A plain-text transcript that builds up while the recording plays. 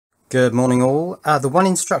Good morning all. The One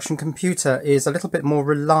Instruction Komputer is a little bit more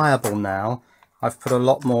reliable now. I've put a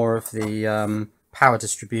lot more of the power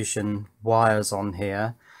distribution wires on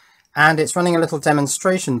here, and it's running a little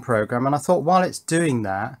demonstration program, and I thought while it's doing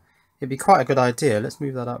that it'd be quite a good idea, let's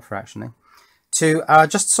move that up fractionally, to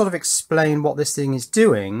just sort of explain what this thing is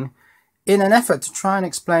doing in an effort to try and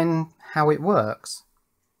explain how it works.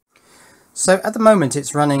 So at the moment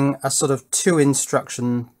it's running a sort of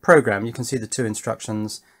 2-instruction program. You can see the 2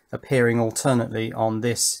 instructions appearing alternately on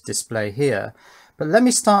this display here. But let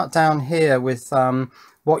me start down here with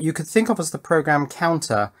what you could think of as the program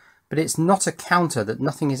counter, but it's not a counter, that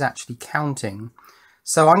nothing is actually counting.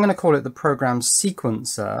 So I'm going to call it the program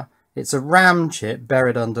sequencer. It's a RAM chip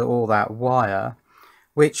buried under all that wire,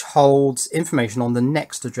 which holds information on the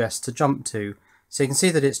next address to jump to. So you can see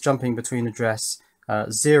that it's jumping between address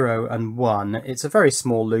 0 and 1. It's a very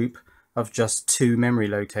small loop of just 2 memory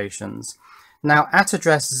locations. Now at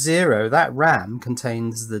address 0, that RAM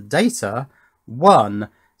contains the data 1.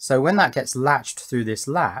 So when that gets latched through this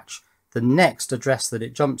latch, the next address that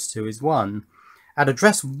it jumps to is 1. At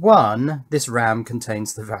address 1, this RAM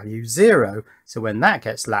contains the value 0. So when that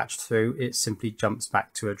gets latched through, it simply jumps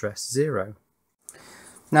back to address 0.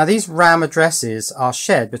 Now these RAM addresses are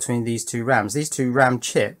shared between these 2 RAMs. These 2 RAM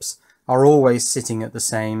chips are always sitting at the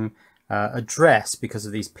same address because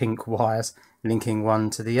of these pink wires linking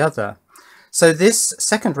one to the other. So this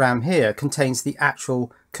second RAM here contains the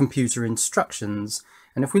actual computer instructions.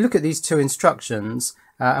 And if we look at these 2 instructions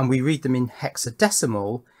and we read them in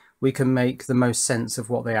hexadecimal, we can make the most sense of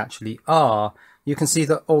what they actually are. You can see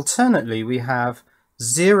that alternately we have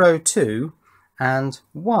 0, 2 and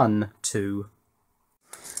 1, 2.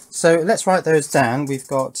 So let's write those down. We've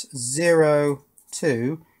got 0,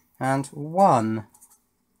 2 and 1,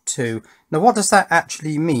 2. Now what does that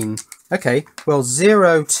actually mean? Okay, well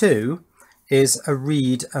 0, 2 is a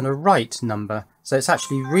read and a write number. So it's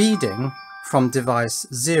actually reading from device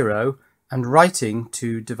 0 and writing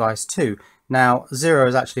to device 2. Now 0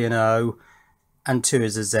 is actually an O and 2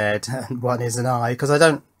 is a Z and 1 is an I, because I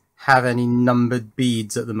don't have any numbered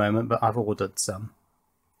beads at the moment, but I've ordered some.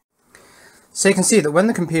 So you can see that when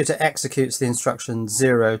the computer executes the instruction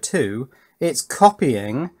 0, 2, it's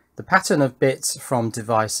copying the pattern of bits from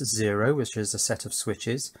device 0, which is a set of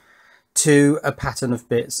switches, to a pattern of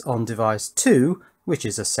bits on device 2, which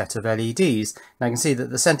is a set of LEDs. Now you can see that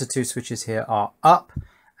the center 2 switches here are up,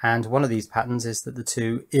 and one of these patterns is that the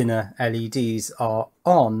 2 inner LEDs are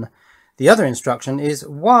on. The other instruction is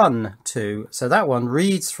 1, 2, so that one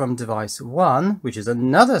reads from device 1, which is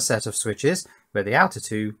another set of switches where the outer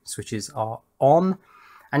 2 switches are on,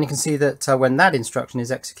 and you can see that when that instruction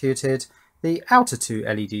is executed, the outer 2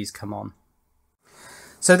 LEDs come on.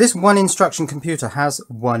 So this One Instruction Komputer has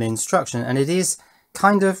one instruction, and it is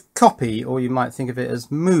kind of copy, or you might think of it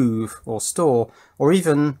as move or store, or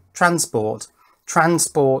even transport.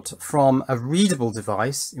 Transport from a readable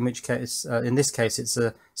device, in which case, in this case, it's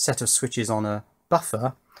a set of switches on a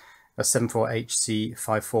buffer, a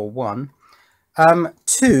 74HC541,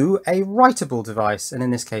 to a writable device, and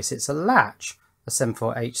in this case, it's a latch, a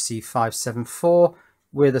 74HC574,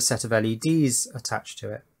 with a set of LEDs attached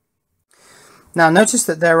to it. Now notice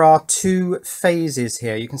that there are 2 phases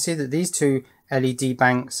here. You can see that these 2 LED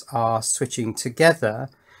banks are switching together,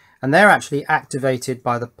 and they're actually activated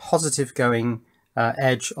by the positive going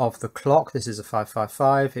edge of the clock. This is a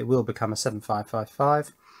 555, it will become a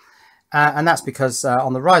 7555, and that's because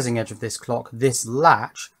on the rising edge of this clock, this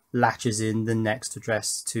latch latches in the next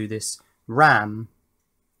address to this RAM.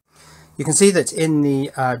 You can see that in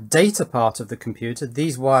the data part of the computer,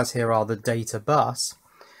 these wires here are the data bus.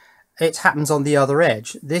 It happens on the other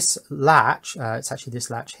edge. This latch, it's actually this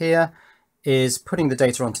latch here, is putting the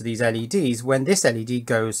data onto these LEDs when this LED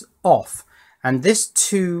goes off. And this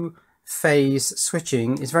 2-phase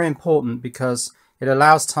switching is very important because it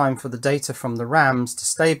allows time for the data from the RAMs to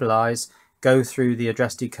stabilize, go through the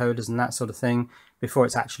address decoders and that sort of thing before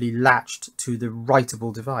it's actually latched to the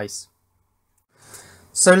writable device.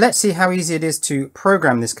 So let's see how easy it is to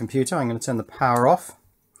program this computer. I'm going to turn the power off.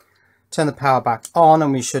 Turn the power back on,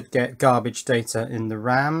 and we should get garbage data in the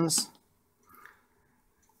RAMs.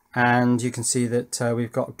 And you can see that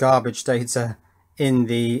we've got garbage data in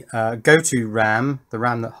the go-to RAM, the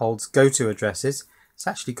RAM that holds go-to addresses. It's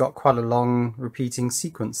actually got quite a long repeating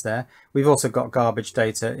sequence there. We've also got garbage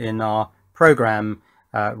data in our program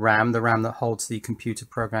RAM, the RAM that holds the computer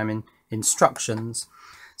programming instructions.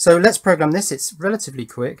 So let's program this. It's relatively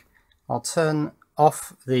quick. I'll turn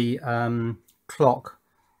off the clock.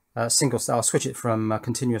 I'll switch it from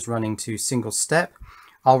continuous running to single step.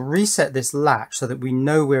 I'll reset this latch so that we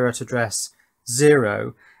know we're at address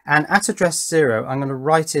 0, And at address 0, I'm going to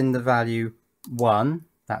write in the value 1,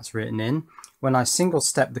 that's written in. When I single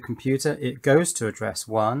step the computer, it goes to address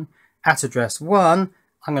 1. At address 1,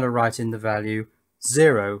 I'm going to write in the value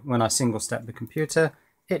 0. When I single step the computer,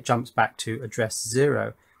 it jumps back to address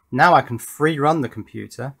 0. Now I can free run the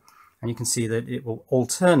computer, and you can see that it will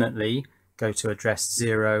alternately go to address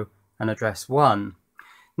 0 and address 1.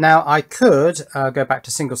 Now I could go back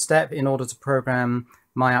to single step in order to program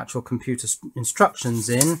my actual computer instructions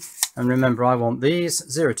in, and remember I want these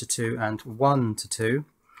 0 to 2 and 1 to 2.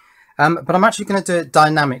 But I'm actually going to do it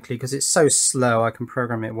dynamically because it's so slow I can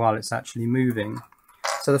program it while it's actually moving.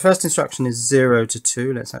 So the first instruction is 0 to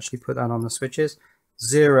 2. Let's actually put that on the switches.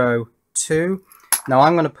 0, 2. Now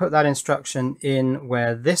I'm going to put that instruction in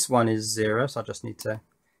where this one is 0, so I just need to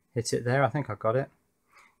hit it there. I think I've got it.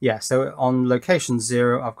 Yeah, so on location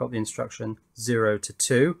 0, I've got the instruction 0 to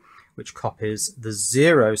 2, which copies the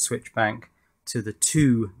 0 switch bank to the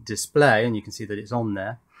 2 display, and you can see that it's on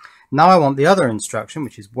there. Now I want the other instruction,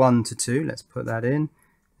 which is 1 to 2. Let's put that in.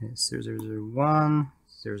 It's 0001,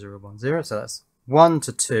 0010, so that's 1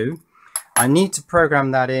 to 2. I need to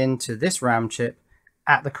program that into this RAM chip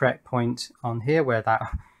at the correct point on here where that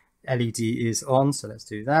LED is on, so let's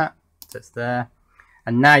do that. So it's there.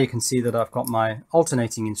 And now you can see that I've got my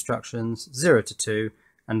alternating instructions 0 to 2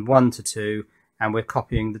 and 1 to 2, and we're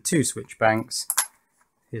copying the 2 switch banks.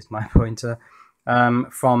 Here's my pointer.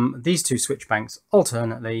 From these 2 switch banks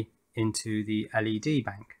alternately into the LED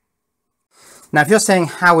bank. Now if you're saying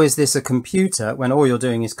how is this a computer when all you're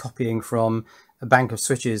doing is copying from a bank of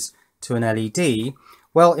switches to an LED,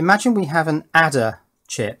 well imagine we have an adder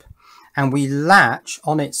chip and we latch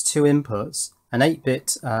on its 2 inputs an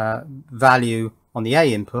 8-bit value on the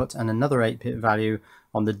A input and another 8-bit value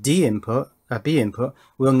on the B input.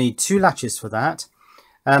 We'll need 2 latches for that.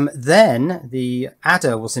 Then the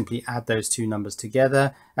adder will simply add those 2 numbers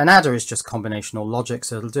together. An adder is just combinational logic,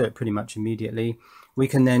 so it'll do it pretty much immediately. We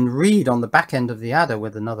can then read on the back end of the adder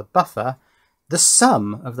with another buffer the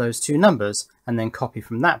sum of those 2 numbers and then copy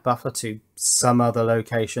from that buffer to some other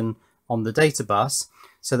location on the data bus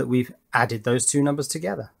so that we've added those 2 numbers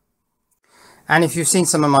together. And if you've seen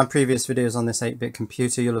some of my previous videos on this 8-bit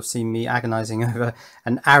computer, you'll have seen me agonizing over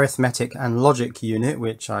an arithmetic and logic unit,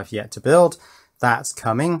 which I've yet to build. That's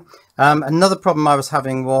coming. Another problem I was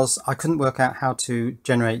having was I couldn't work out how to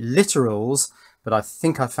generate literals, but I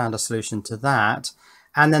think I found a solution to that.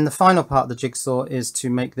 And then the final part of the jigsaw is to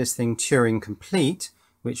make this thing Turing complete,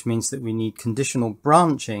 which means that we need conditional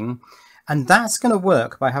branching. And that's going to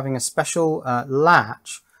work by having a special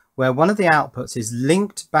latch where one of the outputs is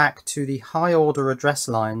linked back to the high order address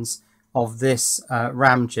lines of this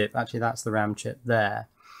RAM chip. Actually, that's the RAM chip there.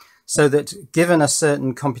 So that given a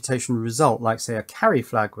certain computational result, like say a carry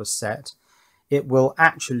flag was set, it will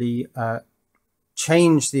actually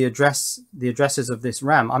change the addresses of this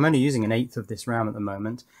RAM. I'm only using 1/8 of this RAM at the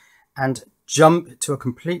moment, and jump to a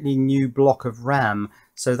completely new block of RAM.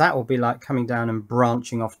 So that will be like coming down and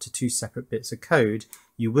branching off to 2 separate bits of code.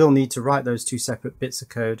 You will need to write those 2 separate bits of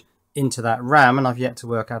code into that RAM, and I've yet to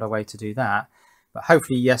work out a way to do that. But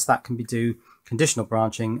hopefully, yes, that can do conditional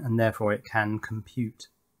branching, and therefore it can compute.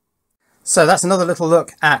 So that's another little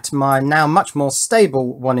look at my now much more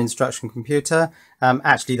stable One Instruction Komputer.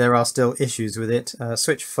 Actually, there are still issues with it.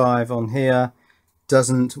 Switch 5 on here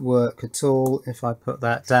doesn't work at all. If I put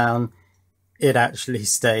that down, it actually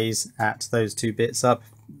stays at those 2 bits up.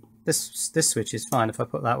 This switch is fine. If I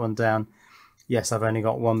put that one down, yes, I've only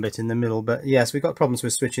got 1 bit in the middle. But yes, we've got problems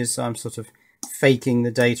with switches, so I'm sort of faking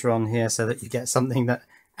the data on here so that you get something that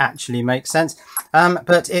actually makes sense.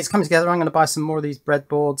 But it's coming together. I'm going to buy some more of these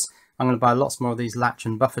breadboards. I'm going to buy lots more of these latch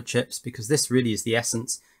and buffer chips because this really is the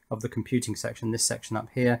essence of the computing section. This section up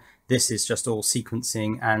here, this is just all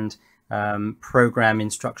sequencing and program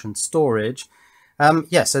instruction storage.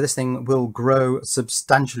 Yeah, so this thing will grow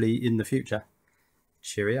substantially in the future.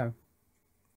 Cheerio.